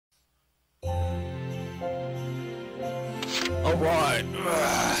Alright.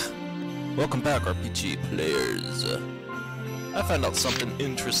 Welcome back, RPG players. I found out something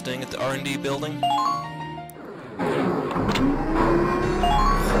interesting at the R&D building.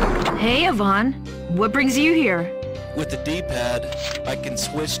 Hey, Yvonne. What brings you here? With the D-pad, I can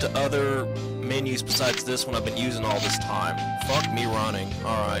switch to other menus besides this one I've been using all this time. Fuck me running.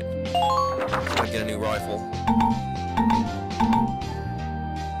 Alright. So I get a new rifle.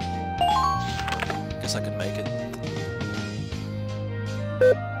 Guess I could make it. I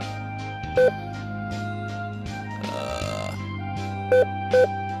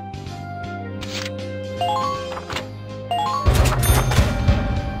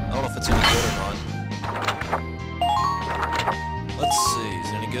don't know if it's any good or not. Let's see, is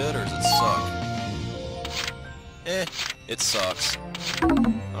it any good or does it suck? It sucks.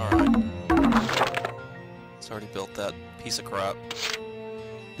 Alright. It's already built that piece of crap.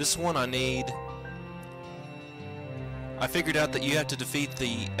 This one I need... I figured out that you have to defeat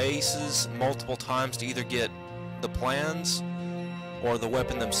the aces multiple times to either get the plans or the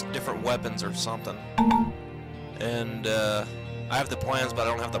weapon, them different weapons or something. And I have the plans, but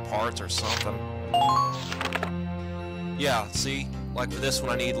I don't have the parts or something. Yeah, see, like for this one,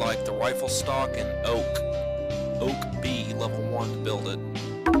 I need like the rifle stock and oak B level 1 to build it.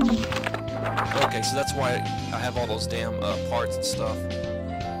 Okay, so that's why I have all those damn parts and stuff.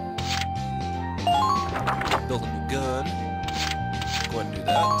 Build a new gun. Go ahead and do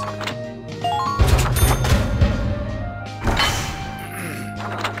that.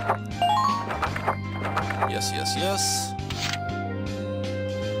 Yes.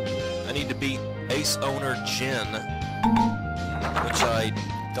 I need to beat Ace Owner Jin, which I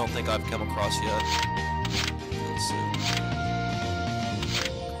don't think I've come across yet.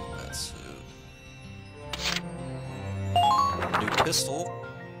 Combat suit. New pistol.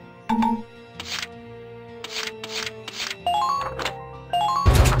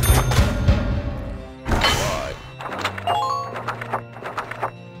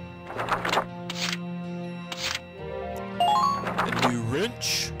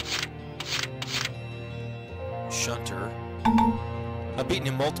 Wrench. Shunter. I've beaten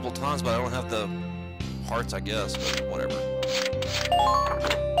him multiple times, but I don't have the parts, I guess, but whatever.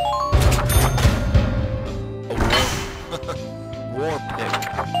 A war pick.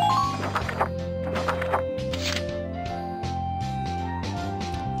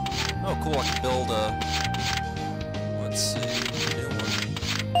 Oh, cool, I can build a... Let's see, new one.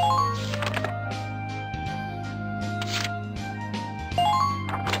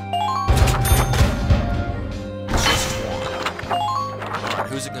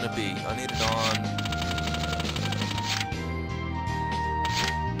 Who's it gonna be? I need it on...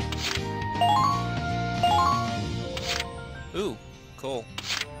 Ooh, cool.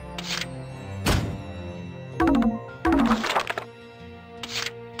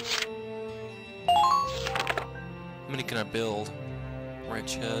 How many can I build?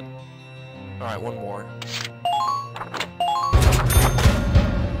 Wrench head. Alright, one more.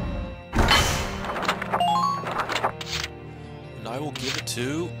 I will give it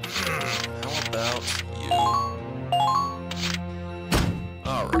to... How about you?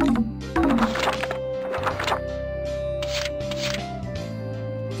 Alrighty.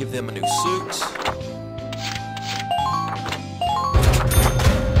 Give them a new suit.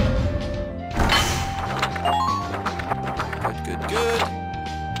 Good.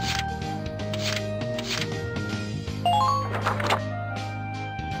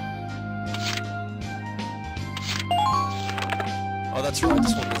 Oh, that's right,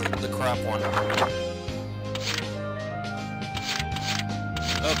 this one was the crap one.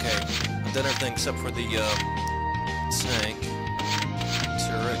 Okay, I've done everything except for the tank,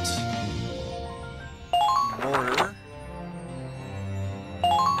 turret, mortar.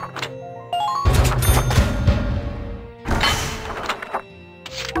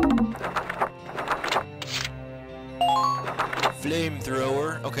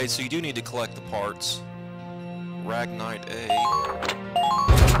 Flamethrower. Okay, so you do need to collect the parts. Ragnite A.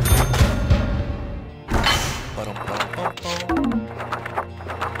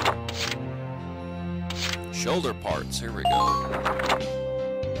 Shoulder parts, here we go.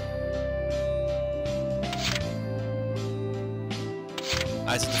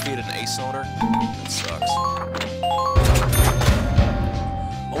 I just defeated an Ace Owner. That sucks.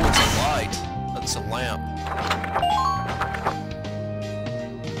 Oh, it's a light. That's a lamp.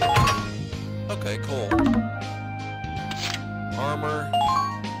 Okay, cool. Armor.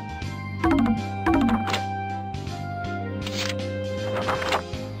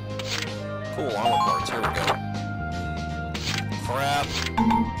 Cool, armor parts, here we go. Crap.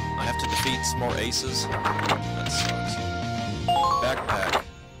 I have to defeat some more aces. That sucks. backpack.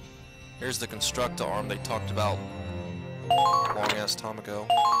 Here's the constructor arm they talked about long ass time ago.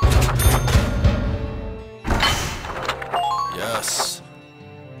 Yes.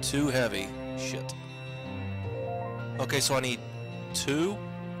 Too heavy. Shit. Okay, so I need two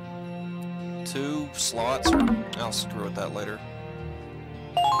slots. I'll screw with that later.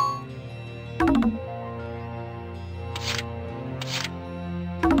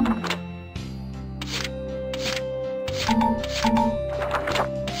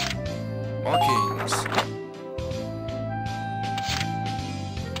 Markings.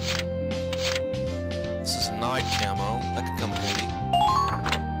 This is night camo. That could come in handy.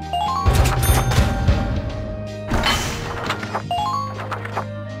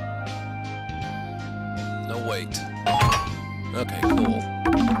 No wait. Okay, cool.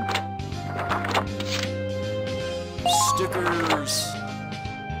 Stickers.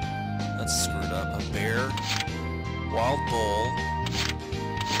 That's screwed up. A bear. Wild bull.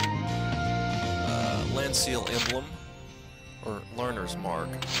 Land seal emblem. Or learner's mark.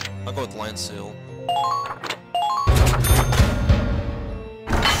 I'll go with land seal.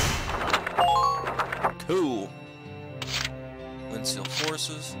 Cool. Land seal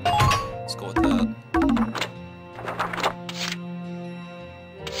forces. Let's go with that.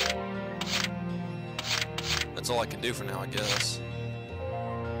 That's all I can do for now, I guess.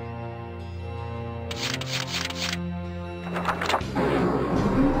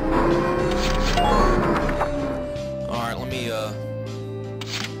 Alright, let me,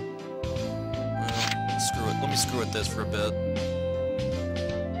 screw it. Let me screw with this for a bit.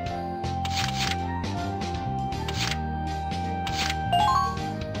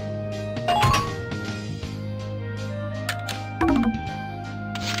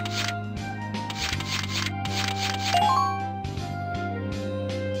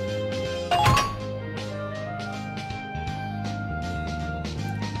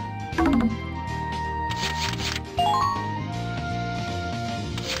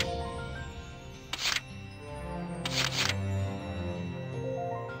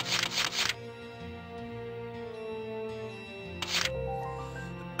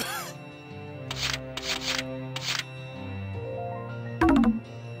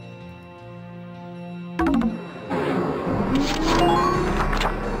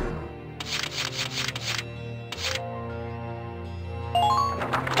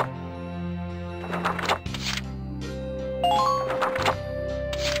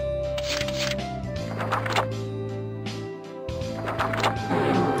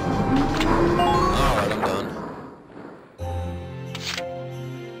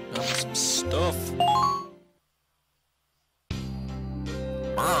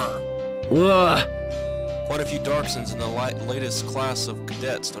 Quite a few Darksons in the latest class of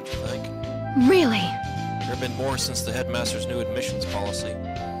cadets, don't you think? Really? There have been more since the headmaster's new admissions policy.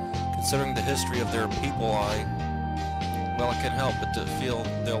 Considering the history of their people, I can't help but to feel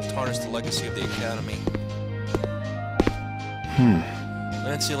they'll tarnish the legacy of the academy.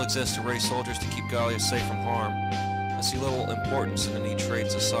 Land seal exists to raise soldiers to keep Gallia safe from harm. I see little importance in any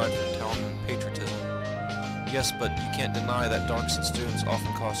traits aside from talent and patriotism. Yes, but you can't deny that Darkson students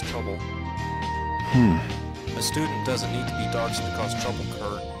often cause trouble. A student doesn't need to be Darkson to cause trouble,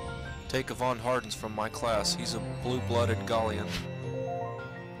 Kurt. Take Von Hardens from my class. He's a blue-blooded Gallian.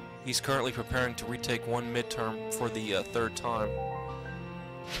 He's currently preparing to retake one midterm for the third time.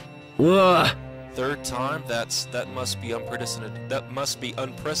 Third time? That must be unprecedented. That must be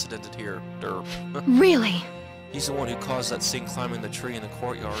unprecedented here, derp. Really? He's the one who caused that scene climbing the tree in the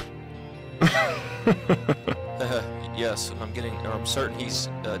courtyard. Yes, I'm certain he's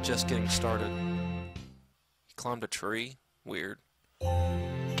just getting started. He climbed a tree? Weird.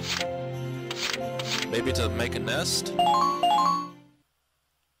 Maybe to make a nest?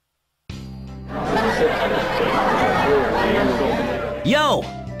 Yo!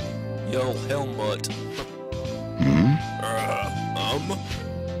 Yo, Helmut.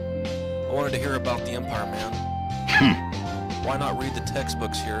 I wanted to hear about the Empire, man. Why not read the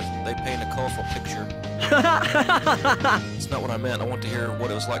textbooks here? They paint a colorful picture. It's not what I meant. I want to hear what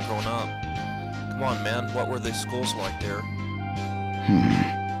it was like growing up. Come on, man. What were the schools like there?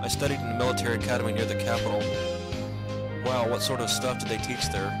 I studied in the military academy near the capital. Wow, what sort of stuff did they teach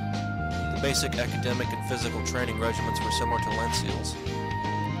there? The basic academic and physical training regimens were similar to Lenseal's.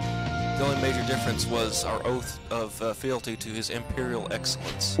 The only major difference was our oath of fealty to his imperial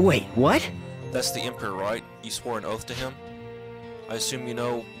excellence. Wait, what? That's the Emperor, right? You swore an oath to him? I assume you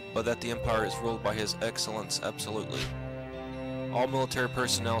know that the Empire is ruled by his excellence, absolutely. All military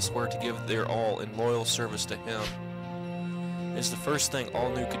personnel swear to give their all in loyal service to him. It's the first thing all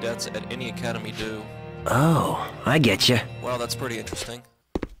new cadets at any academy do. Oh, I get you. Well, that's pretty interesting.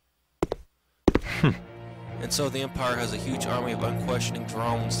 And so the Empire has a huge army of unquestioning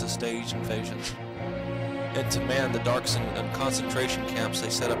drones to stage invasions. And to man the darks and concentration camps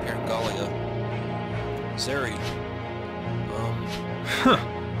they set up here in Gallia. Zeri.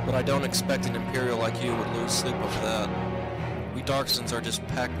 But I don't expect an Imperial like you would lose sleep over that. We Darksons are just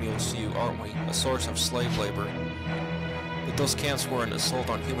pack mules to you, aren't we? A source of slave labor. But those camps were an assault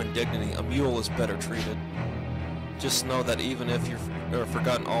on human dignity. A mule is better treated. Just know that even if you've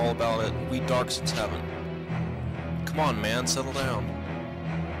forgotten all about it, we Darksons haven't. Come on, man, settle down.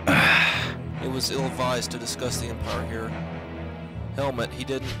 It was ill-advised to discuss the Empire here. Helmet, he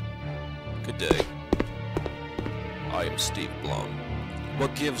didn't. Good day. I am Steve Blum.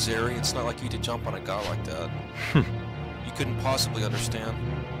 What gives, Zeri? It's not like you to jump on a guy like that. You couldn't possibly understand.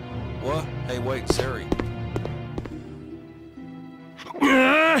 What? Hey, wait, Zeri.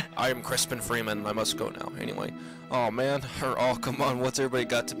 I am Crispin Freeman. I must go now. Anyway. Oh, man. Oh, come on. What's everybody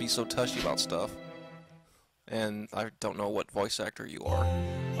got to be so touchy about stuff? And I don't know what voice actor you are.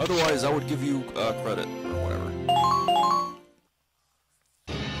 Otherwise, I would give you credit or whatever.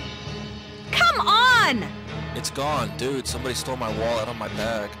 Come on! It's gone. Dude, somebody stole my wallet out of my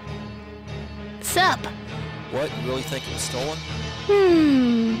bag. Sup? What? You really think it was stolen?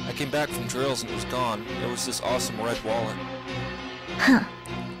 I came back from drills and it was gone. It was this awesome red wallet. Huh.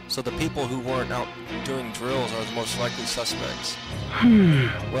 So the people who weren't out doing drills are the most likely suspects.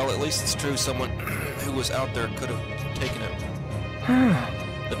 Well, at least it's true someone who was out there could have taken it.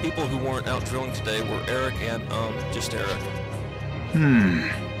 The people who weren't out drilling today were Eric and, just Eric.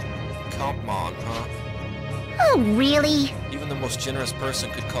 Come on, huh? Oh, really? Even the most generous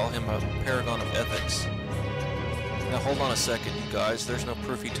person could call him a paragon of ethics. Now hold on a second, you guys. There's no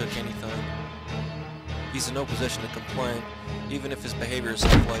proof he took anything. He's in no position to complain, even if his behavior is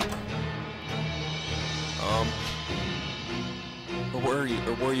like. Or were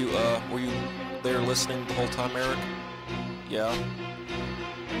you there listening the whole time, Eric? Yeah.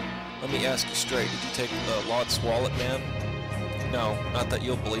 Let me ask you straight. Did you take Lot's wallet, man? No, not that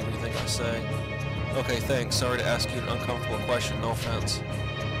you'll believe anything I say. Okay, thanks. Sorry to ask you an uncomfortable question. No offense.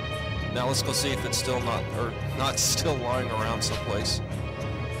 Now let's go see if it's still not still lying around someplace.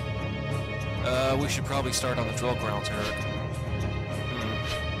 We should probably start on the drill grounds, Eric.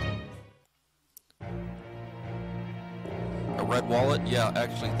 A red wallet? Yeah,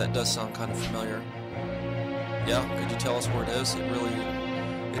 actually, that does sound kind of familiar. Yeah, could you tell us where it is?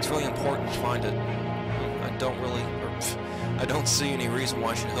 It's really important to find it. I don't see any reason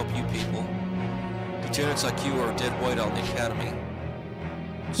why I should help you people. Lieutenants like you are dead weight on the Academy.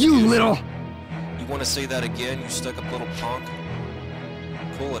 You little... You want to say that again, you stuck-up little punk?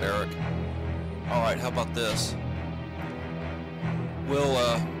 Cool it, Eric. Alright, how about this? We'll,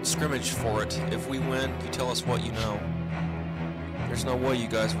 scrimmage for it. If we win, you tell us what you know. There's no way you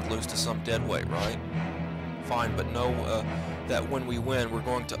guys would lose to some deadweight, right? Fine, but know, that when we win, we're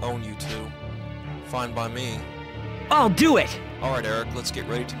going to own you two. Fine by me. I'll do it! Alright, Eric, let's get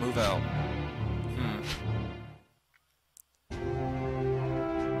ready to move out.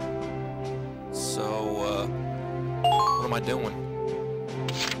 So, what am I doing?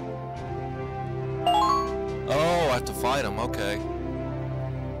 Oh, I have to fight him, okay.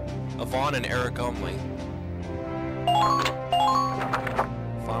 Yvonne and Eric only.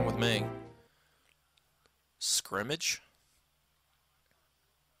 Fine with me. Scrimmage?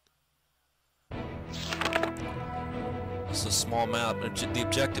 This is a small map. The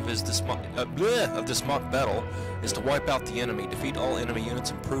objective is of this mock battle is to wipe out the enemy, defeat all enemy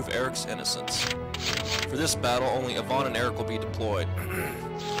units, and prove Eric's innocence. For this battle, only Yvonne and Eric will be deployed.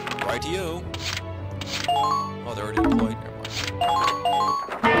 Right to you. Oh, they're already deployed.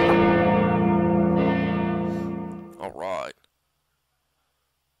 Never mind. All right.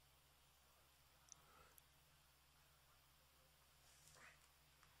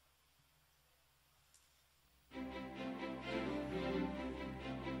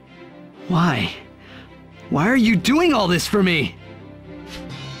 Why? Why are you doing all this for me?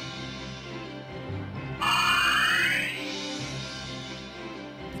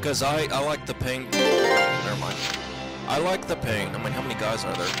 Because I like the pain. Never mind. I like the pain. I mean, how many guys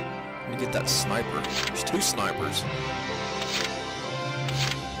are there? Let me get that sniper. There's 2 snipers.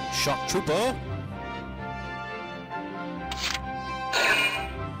 Shock trooper.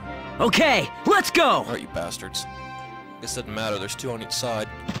 Okay, let's go! Alright, you bastards. Guess it doesn't matter. There's 2 on each side.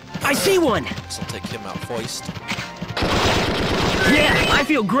 I see one! Guess I'll take him out first. Yeah, I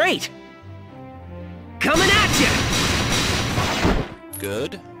feel great! Coming at you!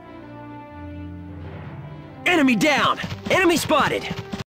 Good. Enemy down! Enemy spotted!